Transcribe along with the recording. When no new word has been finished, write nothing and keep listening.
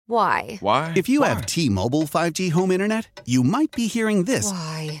Why? Why? If you have T-Mobile 5G home internet, you might be hearing this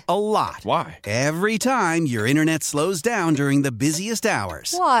Why? a lot. Why? Every time your internet slows down during the busiest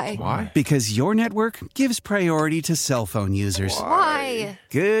hours. Why? Why? Because your network gives priority to cell phone users. Why?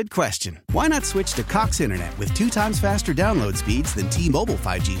 Good question. Why not switch to Cox Internet with 2 times faster download speeds than T-Mobile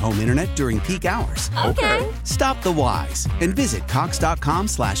 5G home internet during peak hours? Okay. Stop the whys and visit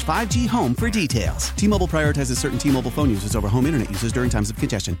cox.com/5G home for details. T-Mobile prioritizes certain T-Mobile phone users over home internet users during times of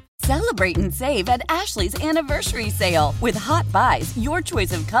congestion. Celebrate and save at Ashley's Anniversary Sale. With Hot Buys, your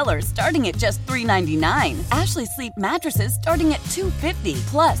choice of colors starting at just $3.99. Ashley Sleep mattresses starting at $2.50.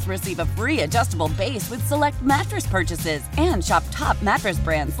 Plus, receive a free adjustable base with select mattress purchases. And shop top mattress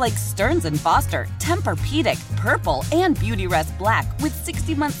brands like Stearns & Foster, Tempur-Pedic, Purple, and Beautyrest Black with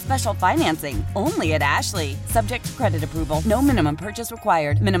 60-month special financing. Only at Ashley. Subject to credit approval. No minimum purchase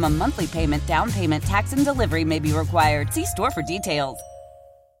required. Minimum monthly payment, down payment, tax, and delivery may be required. See store for details.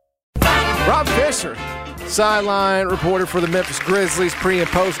 Rob Fisher, sideline reporter for the Memphis Grizzlies, pre- and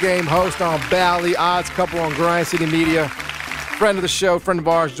post-game host on Bally, odds couple on Grind City Media. Friend of the show, friend of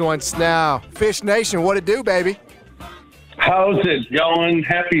ours, joins us now. Fish Nation, what it do, baby? How's it going?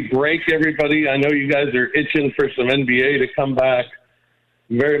 Happy break, everybody. I know you guys are itching for some NBA to come back.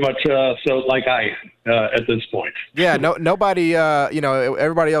 Very much so like I at this point. Yeah, nobody,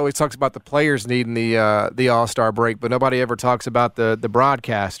 everybody always talks about the players needing the All-Star break, but nobody ever talks about the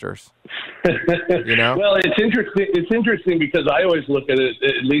broadcasters. You know? Well, it's interesting. It's interesting because I always look at it,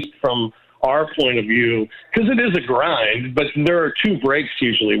 at least from our point of view, because it is a grind, but there are 2 breaks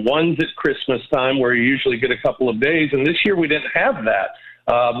usually. One's at Christmas time where you usually get a couple of days, and this year we didn't have that.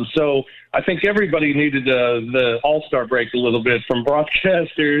 So I think everybody needed the All-Star break a little bit, from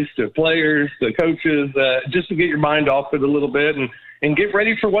broadcasters to players to coaches, just to get your mind off it a little bit and get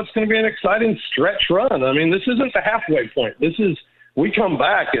ready for what's going to be an exciting stretch run. I mean, this isn't the halfway point. This is, we come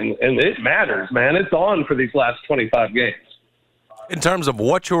back and it matters, man. It's on for these last 25 games. In terms of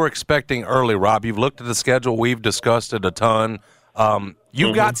what you're expecting early, Rob, you've looked at the schedule. We've discussed it a ton.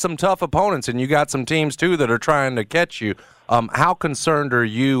 You've got some tough opponents, and you got some teams, too, that are trying to catch you. How concerned are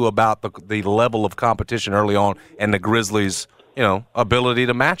you about the level of competition early on and the Grizzlies' ability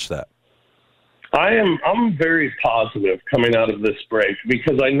to match that? I'm very positive coming out of this break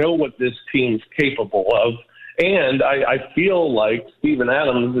because I know what this team's capable of, and I feel like Steven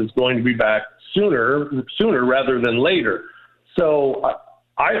Adams is going to be back sooner rather than later. So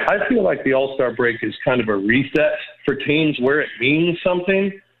I feel like the All-Star break is kind of a reset for teams where it means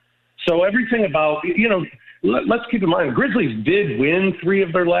something. So everything about, let's keep in mind, Grizzlies did win 3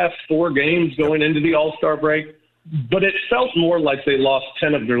 of their last 4 games going into the All-Star break, but it felt more like they lost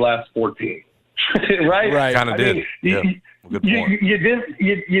 10 of their last 14. Right? Kind of did. Mean, Good point. You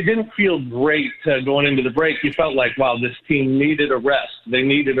didn't feel great going into the break. You felt like, wow, this team needed a rest. They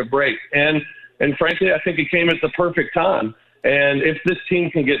needed a break. And frankly, I think it came at the perfect time. And if this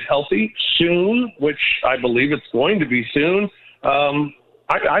team can get healthy soon, which I believe it's going to be soon,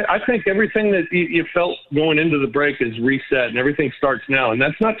 I think everything that you felt going into the break is reset and everything starts now. And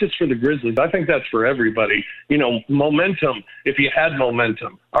that's not just for the Grizzlies. I think that's for everybody. Momentum, if you had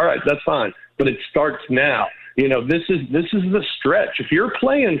momentum, all right, that's fine. But it starts now. This is the stretch. If you're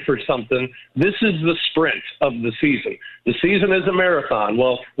playing for something, this is the sprint of the season. The season is a marathon.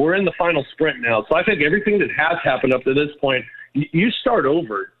 Well, we're in the final sprint now. So I think everything that has happened up to this point, you start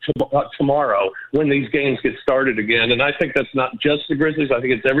over tomorrow when these games get started again. And I think that's not just the Grizzlies. I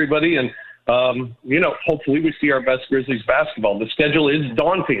think it's everybody. And, hopefully we see our best Grizzlies basketball. The schedule is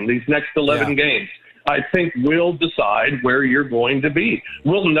daunting, these next 11 games. I think we'll decide where you're going to be.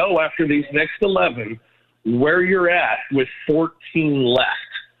 We'll know after these next 11 where you're at with 14 left.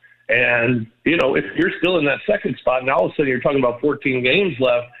 And, if you're still in that second spot and all of a sudden you're talking about 14 games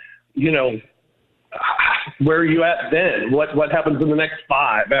left, where are you at then? What happens in the next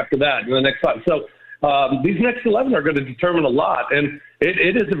 5 after that, in the next 5? So these next 11 are going to determine a lot. And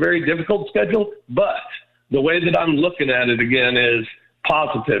it is a very difficult schedule, but the way that I'm looking at it again is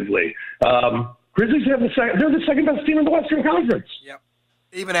positively. Grizzlies they're the second best team in the Western Conference. Yep.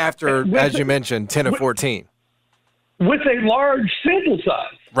 Even after, as you mentioned, 10 of 14. With a large sample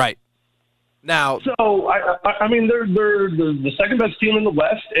size. Right. Now. So, I mean, they're the second best team in the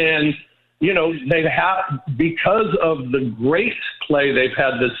West, and, they have, because of the great play they've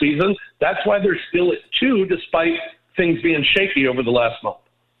had this season, that's why they're still at 2 despite things being shaky over the last month.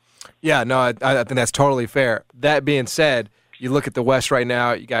 Yeah, no, I think that's totally fair. That being said, you look at the West right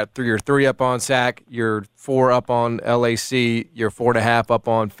now, you got you're 3 up on SAC, you're 4 up on LAC, you're 4.5 up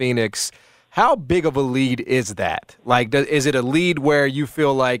on Phoenix. How big of a lead is that? Like, is it a lead where you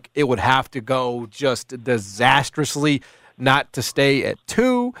feel like it would have to go just disastrously not to stay at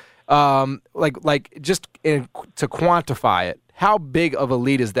 2? To quantify it, how big of a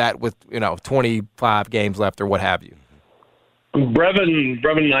lead is that with 25 games left or what have you?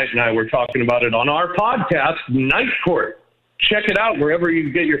 Brevin Knight and I were talking about it on our podcast, Night Court. Check it out wherever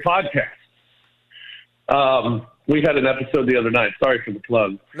you get your podcast. We had an episode the other night. Sorry for the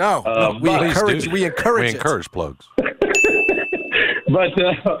plug. No, we encourage plugs. But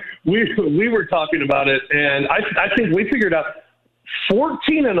we were talking about it, and I think we figured out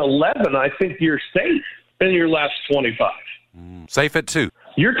 14-11. I think you're safe in your last 25. Safe at 2.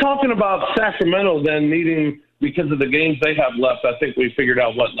 You're talking about Sacramento then needing, because of the games they have left, I think we figured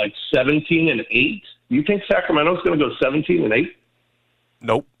out, 17-8? You think Sacramento's going to go 17-8?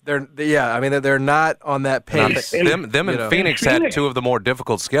 Nope. They're not on that pace. Them and Phoenix had 2 of the more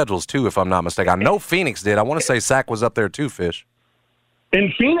difficult schedules, too, if I'm not mistaken. I know Phoenix did. I want to say Sac was up there, too, Fish.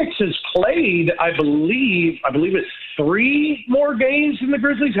 And Phoenix has played, I believe it's 3 more games than the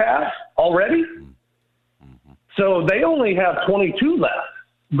Grizzlies have already. Mm-hmm. So they only have 22 left.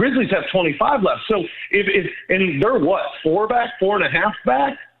 Grizzlies have 25 left. So and they're what, 4 back, 4.5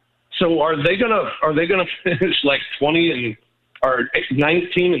 back? So are they gonna finish 20 or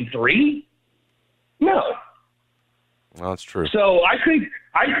 19-3? No. Well, that's true. So I think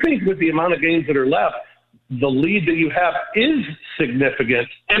with the amount of games that are left, the lead that you have is significant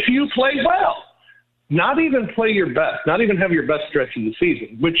if you play well. Not even play your best, not even have your best stretch of the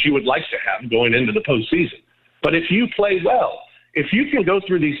season, which you would like to have going into the postseason. But if you play well, if you can go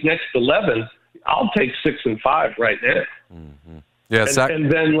through these next 11, I'll take 6-5 right now. Mm-hmm. Yeah, and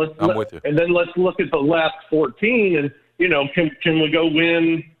then I'm with you. And then let's look at the last 14, and can we go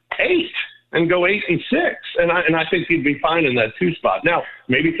win 8 and go 8-6? And I think he'd be fine in that 2 spot. Now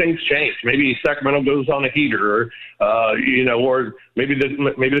maybe things change. Maybe Sacramento goes on a heater, or maybe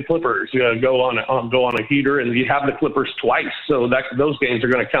the Clippers go on a heater, and you have the Clippers twice, so that those games are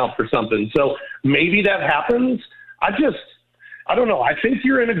going to count for something. So maybe that happens. I don't know. I think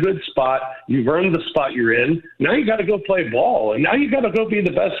you're in a good spot. You've earned the spot you're in. Now you got to go play ball, and now you got to go be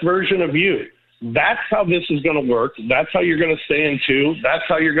the best version of you. That's how this is going to work. That's how you're going to stay in 2. That's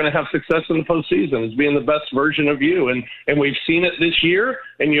how you're going to have success in the postseason, is being the best version of you. And we've seen it this year,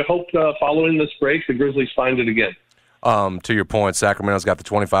 and you hope following this break the Grizzlies find it again. To your point, Sacramento's got the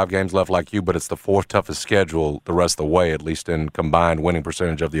 25 games left like you, but it's the 4th toughest schedule the rest of the way, at least in combined winning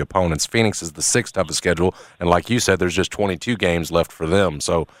percentage of the opponents. Phoenix is the 6th toughest schedule, and like you said, there's just 22 games left for them.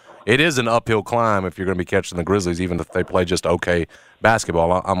 So it is an uphill climb if you're going to be catching the Grizzlies, even if they play just okay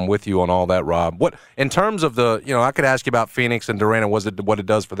basketball. I'm with you on all that, Rob. What in terms of I could ask you about Phoenix and Durant and what it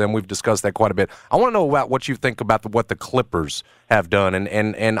does for them. We've discussed that quite a bit. I want to know about what you think about what the Clippers have done,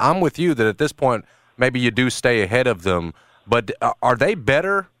 and I'm with you that at this point maybe you do stay ahead of them, but are they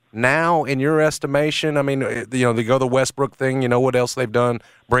better now in your estimation? I mean, they go the Westbrook thing. You know what else they've done,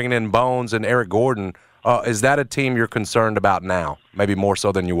 bringing in Bones and Eric Gordon. Is that a team you're concerned about now, maybe more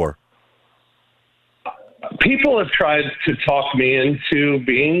so than you were? People have tried to talk me into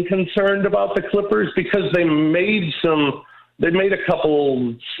being concerned about the Clippers because they made a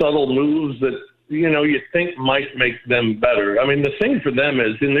couple subtle moves that you think might make them better. I mean, the thing for them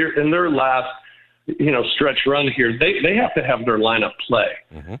is in their last stretch run here, they have to have their lineup play.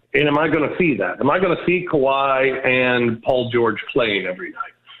 Mm-hmm. And am I going to see that? Am I going to see Kawhi and Paul George playing every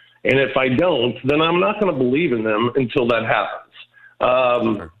night? And if I don't, then I'm not going to believe in them until that happens.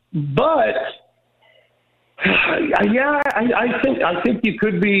 Sure. But I think you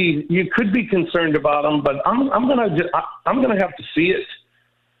could be concerned about them, but I'm gonna have to see it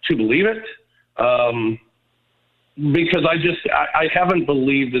to believe it. Because I haven't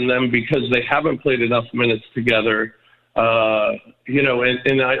believed in them because they haven't played enough minutes together.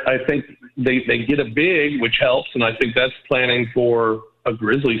 And I think they get a big, which helps, and I think that's planning for a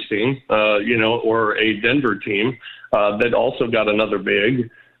Grizzlies team, or a Denver team that also got another big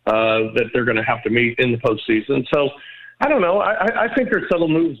that they're going to have to meet in the postseason. So I don't know. I think their subtle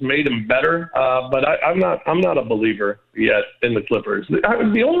moves made them better, but I'm not a believer yet in the Clippers.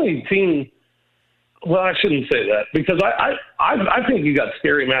 The only team. Well, I shouldn't say that because I think you got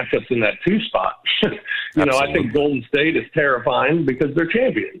scary matchups in that 2 spot. I think Golden State is terrifying because they're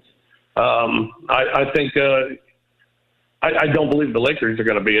champions. I think I don't believe the Lakers are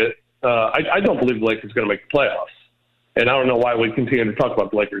going to be it. I don't believe the Lakers are going to make the playoffs. And I don't know why we continue to talk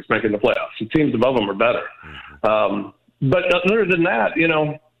about the Lakers making the playoffs. The teams above them are better. But other than that,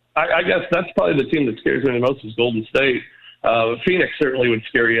 I guess that's probably the team that scares me the most is Golden State. Phoenix certainly would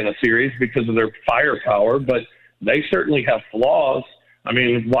scare you in a series because of their firepower, but they certainly have flaws. I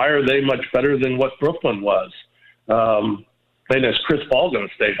mean, why are they much better than what Brooklyn was? And is Chris Paul going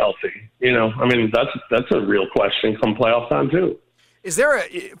to stay healthy? You know, I mean, that's a real question come playoff time too. Is there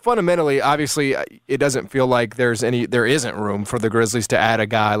fundamentally, obviously, it doesn't feel like there isn't room for the Grizzlies to add a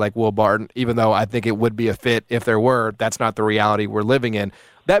guy like Will Barton, even though I think it would be a fit if there were. That's not the reality we're living in.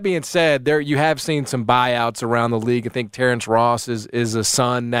 That being said, you have seen some buyouts around the league. I think Terrence Ross is a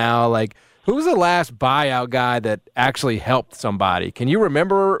Sun now. Like, who was the last buyout guy that actually helped somebody? Can you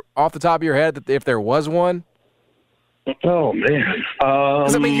remember off the top of your head that if there was one? Oh man,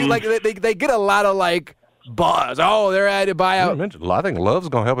 because I mean, they get a lot of buzz. Oh, they're at a buyout. I think Love's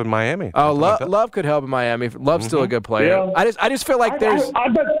going to help in Miami. Oh, Love could help in Miami. Love's still a good player. Yeah. I just feel like there's. I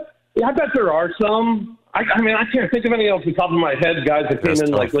bet there are some. I mean, I can't think of any off the top of my head guys that came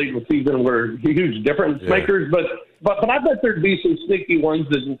in late in the season were huge difference makers. But I bet there'd be some sneaky ones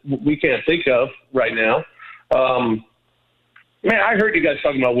that we can't think of right now. Man, I heard you guys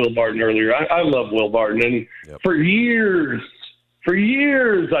talking about Will Barton earlier. I love Will Barton, and for years,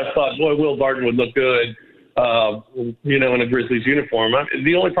 I thought, boy, Will Barton would look good, in a Grizzlies uniform.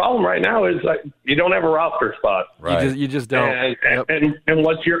 The only problem right now is you don't have a roster spot. Right. You just don't. And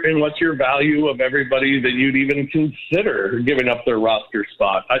what's your value of everybody that you'd even consider giving up their roster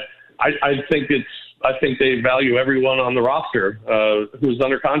spot? I think they value everyone on the roster who's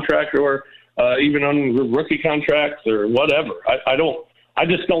under contract or even on rookie contracts or whatever. I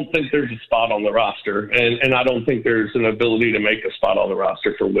just don't think there's a spot on the roster, and I don't think there's an ability to make a spot on the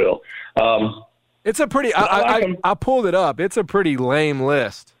roster for Will. It's a pretty. I pulled it up. It's a pretty lame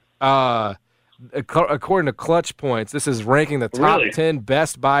list. According to Clutch Points, this is ranking the top 10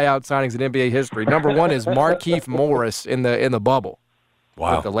 best buyout signings in NBA history. Number 1 is Markieff Morris in the bubble.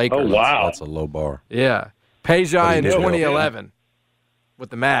 Wow, with the Lakers. Oh wow, that's a low bar. Yeah, Peja in 2011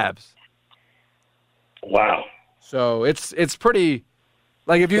 with the Mavs. Wow. So it's pretty.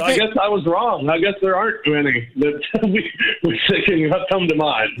 Like if you think, I guess I was wrong. I guess there aren't many that we can come to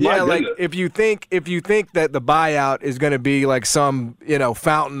mind. Yeah, like if you think that the buyout is going to be like some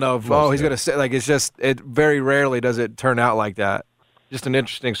fountain of he's going to say it very rarely does it turn out like that. Just an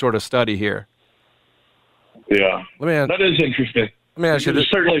interesting sort of study here. Yeah, that is interesting. Let me ask you. I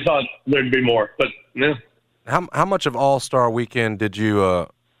certainly thought there'd be more, but yeah. How much of All-Star Weekend did you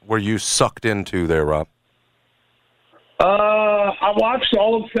were you sucked into there, Rob? I watched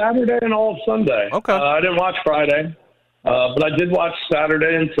all of Saturday and all of Sunday. Okay. I didn't watch Friday, but I did watch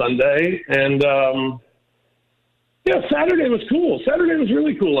Saturday and Sunday. And, Saturday was cool. Saturday was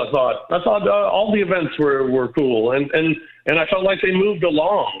really cool, I thought. All the events were cool. And I felt like they moved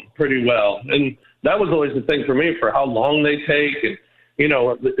along pretty well. And that was always the thing for me, for how long they take. And,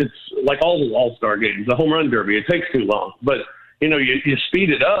 it's like all the All-Star games, the home run derby. It takes too long. But you speed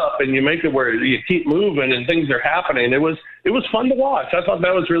it up and you make it where you keep moving and things are happening. It was fun to watch. I thought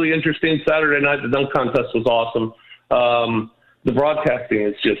that was really interesting. Saturday night, the dunk contest was awesome. The broadcasting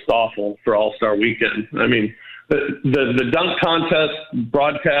is just awful for All-Star Weekend. I mean, the dunk contest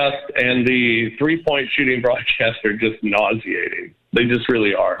broadcast and the three-point shooting broadcast are just nauseating. They just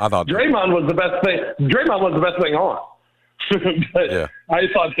really are. I thought Draymond was the best thing. Draymond was the best thing on. But I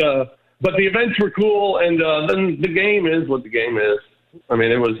thought. But the events were cool, and then the game is what the game is. I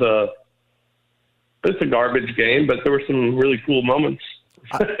mean, it's a garbage game, but there were some really cool moments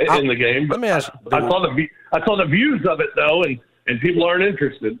in the game. Let me ask. I saw the views of it though, and people aren't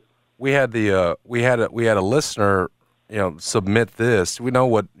interested. We had we had a listener, submit this. We know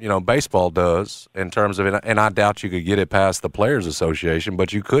what baseball does in terms of it, and I doubt you could get it past the Players Association,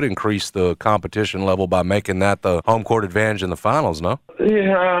 but you could increase the competition level by making that the home court advantage in the finals. No.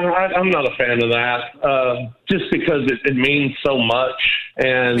 Yeah, I'm not a fan of that. Just because it means so much,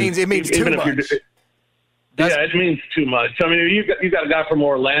 and it means too much. It means too much. I mean, you got a guy from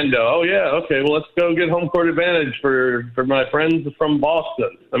Orlando. Oh yeah, okay. Well, let's go get home court advantage for my friends from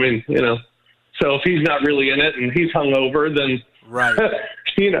Boston. I mean, So if he's not really in it and he's hungover, then right.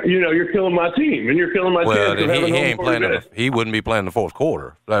 You're killing my team, and you're killing my team. Well, he ain't playing. He wouldn't be playing the fourth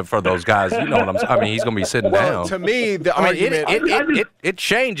quarter for those guys. You know what I'm saying? I mean, he's going to be sitting down. To me, the argument it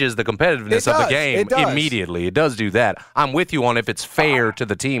changes the competitiveness of the game immediately. It does do that. I'm with you on if it's fair to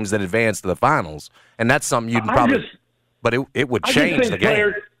the teams that advance to the finals, and that's something you'd probably. But it would change the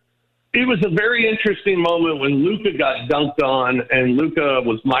game. It was a very interesting moment when Luka got dunked on, and Luka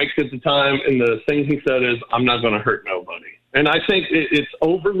was mic'd at the time, and the thing he said is, "I'm not going to hurt nobody." And I think it's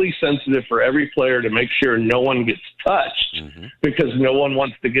overly sensitive for every player to make sure no one gets touched because no one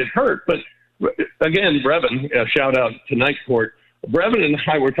wants to get hurt. But again, Brevin, shout out to Night Court. Brevin and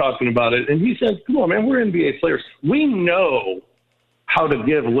I were talking about it, and he said, "Come on, man, we're NBA players. We know how to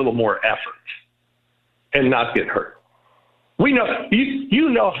give a little more effort and not get hurt. We know you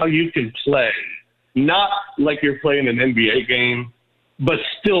know how you can play not like you're playing an NBA game, but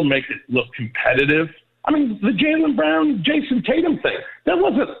still make it look competitive. I mean, the Jaylen Brown, Jason Tatum thing, that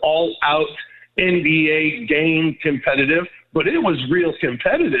wasn't all out NBA game competitive, but it was real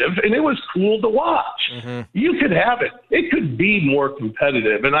competitive, and it was cool to watch. Mm-hmm. You could have it. It could be more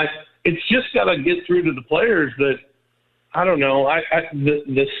competitive, and it's just got to get through to the players that, I don't know,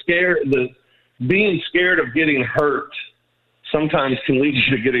 the being scared of getting hurt sometimes can lead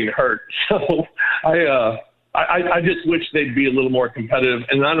you to getting hurt. So I just wish they'd be a little more competitive,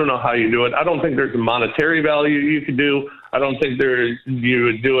 and I don't know how you do it. I don't think there's a monetary value you could do. I don't think you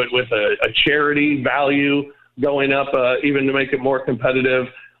would do it with a charity value going up even to make it more competitive.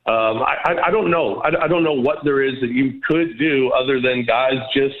 I don't know. I don't know what there is that you could do other than guys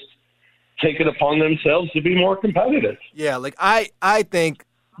just take it upon themselves to be more competitive. Yeah, like I think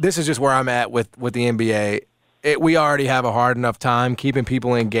this is just where I'm at with the NBA. We already have a hard enough time keeping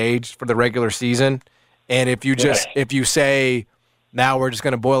people engaged for the regular season. And if you say now we're just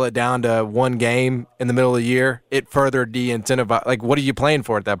going to boil it down to one game in the middle of the year, it further de-incentivizes. Like, what are you playing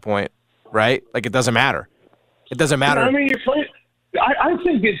for at that point, right? Like, it doesn't matter. It doesn't matter. I mean, you're playing. I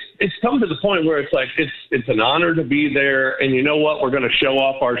think it's come to the point where it's like it's an honor to be there, and you know what? We're going to show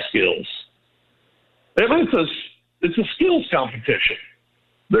off our skills. I mean, it's a skills competition.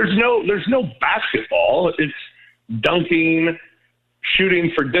 There's no basketball. It's dunking,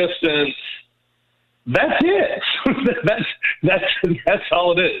 shooting for distance. That's it. that's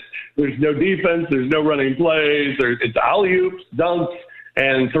all it is. There's no defense. There's no running plays. It's alley-oops, dunks,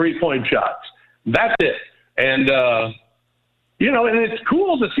 and 3-point shots. That's it. And and it's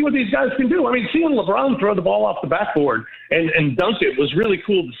cool to see what these guys can do. I mean, seeing LeBron throw the ball off the backboard and dunk it was really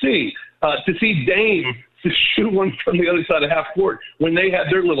cool to see. To see Dame to shoot one from the other side of half court when they had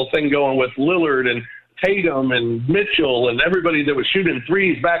their little thing going with Lillard and Tatum and Mitchell and everybody that was shooting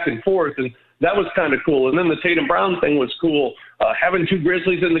threes back and forth, and that was kind of cool. And then the Tatum Brown thing was cool. Having two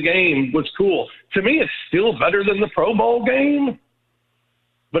Grizzlies in the game was cool. To me, it's still better than the Pro Bowl game,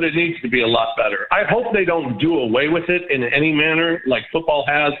 but it needs to be a lot better. I hope they don't do away with it in any manner like football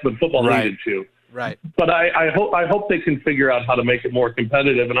has, but football needed to. Right. But I hope they can figure out how to make it more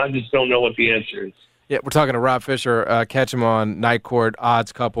competitive, and I just don't know what the answer is. Yeah, we're talking to Rob Fisher. Catch him on Night Court,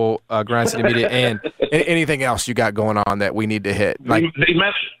 Odds Couple, Grind City Media, and anything else you got going on that we need to hit. Like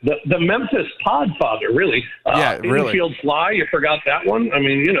the Memphis Podfather, really. Really. Infield Fly, you forgot that one? I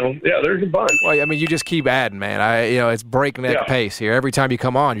mean, there's a bunch. Well, I mean, you just keep adding, man. It's breakneck pace here. Every time you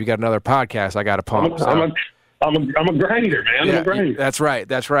come on, you got another podcast I got to pump. I'm a grinder, man. Yeah, I'm a grinder. That's right.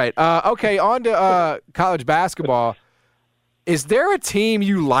 Okay, on to college basketball. Is there a team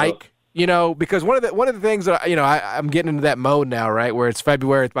you like? Because one of the things that I'm getting into that mode now, right? Where it's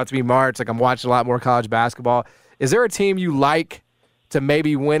February, it's about to be March. Like I'm watching a lot more college basketball. Is there a team you like to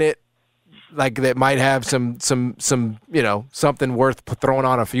maybe win it? Like that might have some something worth throwing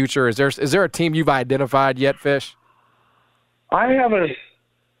on a future. Is there a team you've identified yet, Fish? I haven't.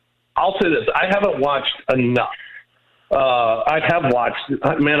 I'll say this: I haven't watched enough. I've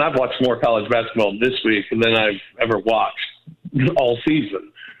watched more college basketball this week than I've ever watched all season.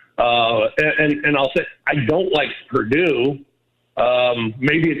 And I'll say I don't like Purdue.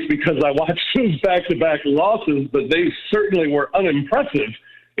 Maybe it's because I watched those back-to-back losses, but they certainly were unimpressive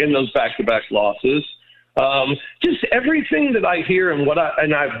in those back-to-back losses. Just everything that I hear and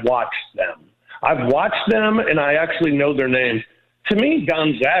I've watched them. I've watched them, and I actually know their names. To me,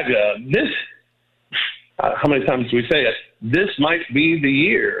 Gonzaga, how many times do we say it? This might be the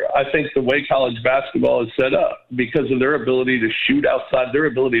year. I think the way college basketball is set up, because of their ability to shoot outside, their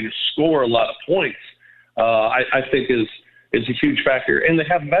ability to score a lot of points, I think is a huge factor. And they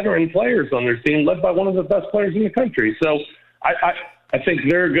have veteran players on their team, led by one of the best players in the country. So I think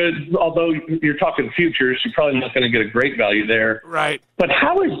they're good. Although you're talking futures, you're probably not going to get a great value there. Right. But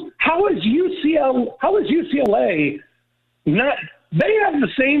how is UCLA not? They have the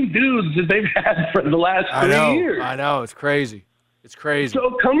same dudes that they've had for the last 3 years. I know. It's crazy.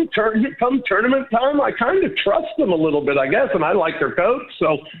 So come tournament time, I kind of trust them a little bit, I guess, and I like their coach.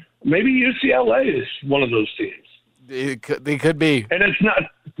 So maybe UCLA is one of those teams. They could be. And it's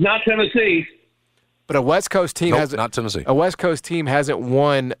not Tennessee. But a West Coast team not Tennessee. A West Coast team hasn't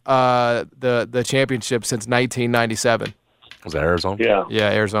won the championship since 1997. Was that Arizona? Yeah.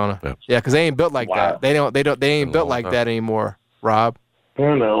 Yeah, Arizona. Yeah, because they ain't built like that. They ain't built like that anymore. Rob?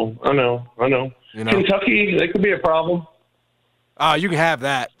 I know. Kentucky, they could be a problem. Oh, you can have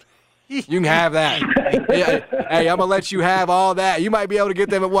that. You can have that. Hey, I'm going to let you have all that. You might be able to get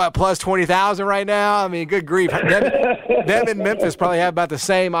them at what, plus 20,000 right now? I mean, good grief. Them and Memphis probably have about the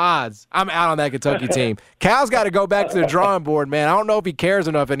same odds. I'm out on that Kentucky team. Cal's got to go back to the drawing board, man. I don't know if he cares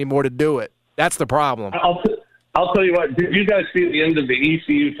enough anymore to do it. That's the problem. I'll tell you what. Did you guys see the end of the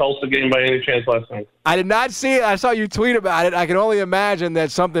ECU Tulsa game by any chance last night? I did not see it. I saw you tweet about it. I can only imagine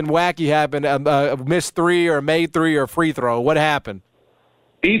that something wacky happened, a missed three or made three or free throw. What happened?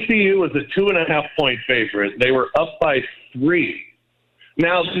 ECU was a 2.5-point favorite. They were up by 3.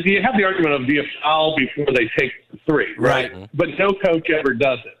 Now, you have the argument of do you foul before they take the 3, right? But no coach ever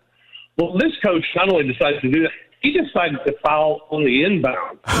does it. Well, this coach not only decides to do that, he decided to foul on the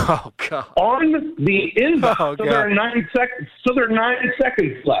inbound. Oh, God. On the inbound. Oh, so there are 9 seconds. So there are 9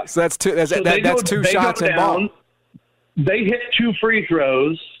 seconds left. So that's two. That's two shots and ball. They hit 2 free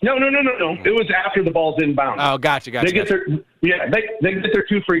throws. No. It was after the ball's inbound. Oh, gotcha. They get their 2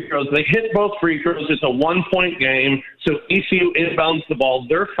 free throws. They hit both free throws. It's a 1-point game. So ECU inbounds the ball.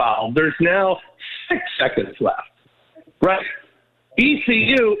 They're fouled. There's now 6 seconds left. Right.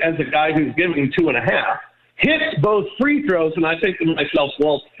 ECU, as a guy who's giving 2.5, hits both free throws, and I think to myself,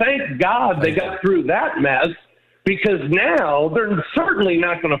 well, thank God they got through that mess, because now they're certainly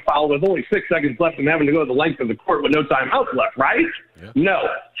not going to foul with only 6 seconds left and having to go the length of the court with no timeouts left, right? Yeah. No.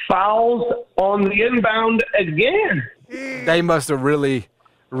 Fouls on the inbound again. They must have really,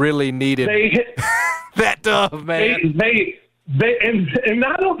 really needed that dub, man. And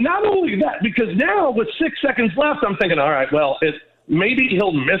not only that, because now with 6 seconds left, I'm thinking, all right, well, maybe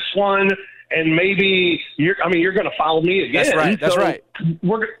he'll miss one, and maybe you're going to foul me again. That's right.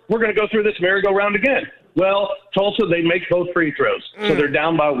 We're going to go through this merry-go-round again. Well, Tulsa, they make both free throws, so they're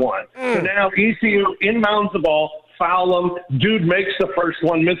down by 1. So now ECU inbounds the ball, foul them. Dude makes the first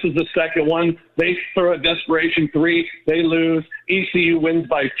one, misses the second one. They throw a desperation 3. They lose. ECU wins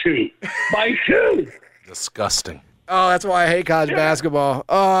by 2. By 2! Disgusting. Oh, that's why I hate college basketball.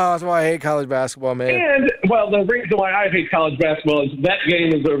 Oh, that's why I hate college basketball, man. And, well, the reason why I hate college basketball is that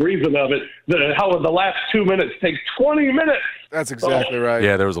game is the reason of it. How the last 2 minutes take 20 minutes. That's exactly right.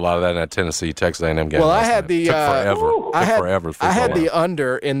 Yeah, there was a lot of that in that Tennessee-Texas A&M game. Well, I had the I had the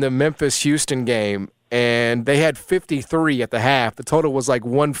under in the Memphis-Houston game, and they had 53 at the half. The total was like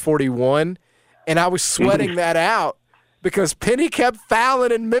 141, and I was sweating that out because Penny kept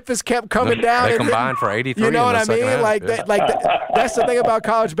fouling and Memphis kept coming down. They combined for 83. You know what I mean? Half. That's the thing about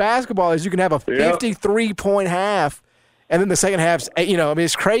college basketball is you can have a 53-point half. And then the second half's,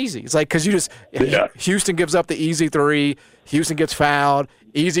 it's crazy. It's like, because Houston gives up the easy 3, Houston gets fouled,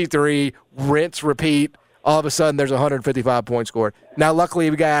 easy 3, rinse, repeat. All of a sudden, there's a 155-point score. Now, luckily,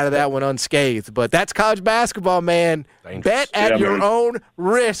 we got out of that one unscathed. But that's college basketball, man. Dangerous. Bet at your own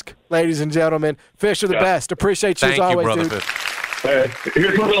risk, ladies and gentlemen. Fish are the best. Appreciate you as always, brother dude. Fish.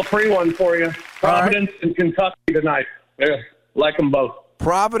 Here's a little free one for you. Providence and Kentucky tonight. Yeah, like them both.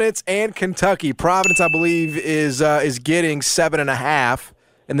 Providence and Kentucky. Providence, I believe, is getting 7.5,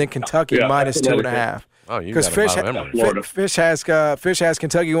 and then Kentucky minus 2.5. Oh, you got Fish has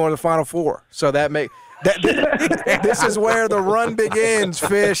Kentucky going to the Final Four. So this is where the run begins.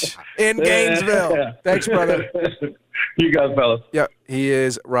 Fish in Gainesville. Thanks, brother. You guys, fellas. Yeah, he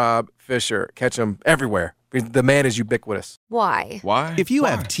is Rob Fisher. Catch him everywhere. The man is ubiquitous. Why? If you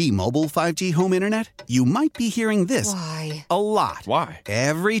have T-Mobile 5G home internet, you might be hearing this a lot. Why?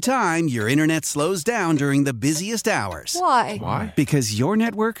 Every time your internet slows down during the busiest hours. Why? Because your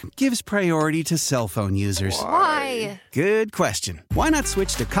network gives priority to cell phone users. Why? Good question. Why not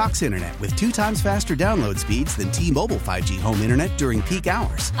switch to Cox Internet with 2 times faster download speeds than T-Mobile 5G home internet during peak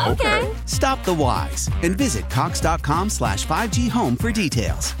hours? Okay. Stop the whys and visit cox.com/5G home for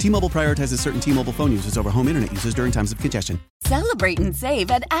details. T-Mobile prioritizes certain T-Mobile phone users over home internet users during times of congestion. Celebrate and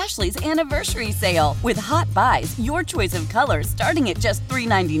save at Ashley's Anniversary Sale. With Hot Buys, your choice of colors starting at just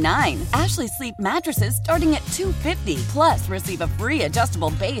 $3.99. Ashley Sleep mattresses starting at $2.50. Plus, receive a free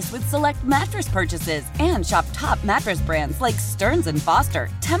adjustable base with select mattress purchases. And shop top mattress brands like Stearns & Foster,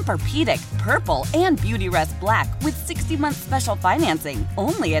 Tempur-Pedic, Purple, and Beautyrest Black with 60-month special financing.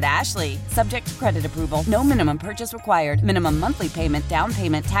 Only at Ashley. Subject to credit approval. No minimum purchase required. Minimum monthly payment, down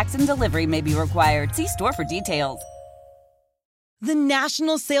payment, tax, and delivery may be required. See store for details. The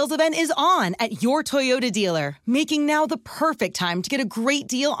national sales event is on at your Toyota dealer, making now the perfect time to get a great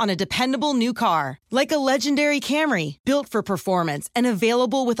deal on a dependable new car. Like a legendary Camry, built for performance and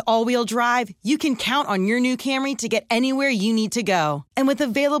available with all-wheel drive, you can count on your new Camry to get anywhere you need to go. And with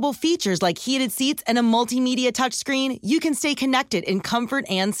available features like heated seats and a multimedia touchscreen, you can stay connected in comfort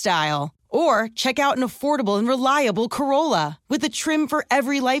and style. Or check out an affordable and reliable Corolla with a trim for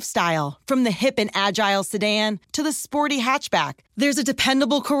every lifestyle. From the hip and agile sedan to the sporty hatchback, there's a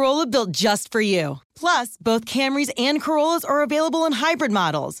dependable Corolla built just for you. Plus, both Camrys and Corollas are available in hybrid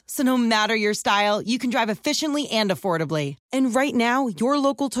models. So no matter your style, you can drive efficiently and affordably. And right now, your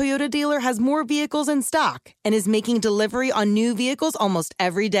local Toyota dealer has more vehicles in stock and is making delivery on new vehicles almost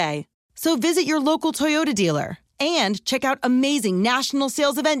every day. So visit your local Toyota dealer and check out amazing national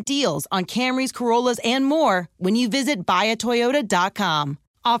sales event deals on Camrys, Corollas, and more when you visit buyatoyota.com.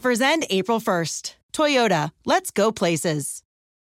 Offers end April 1st. Toyota, let's go places.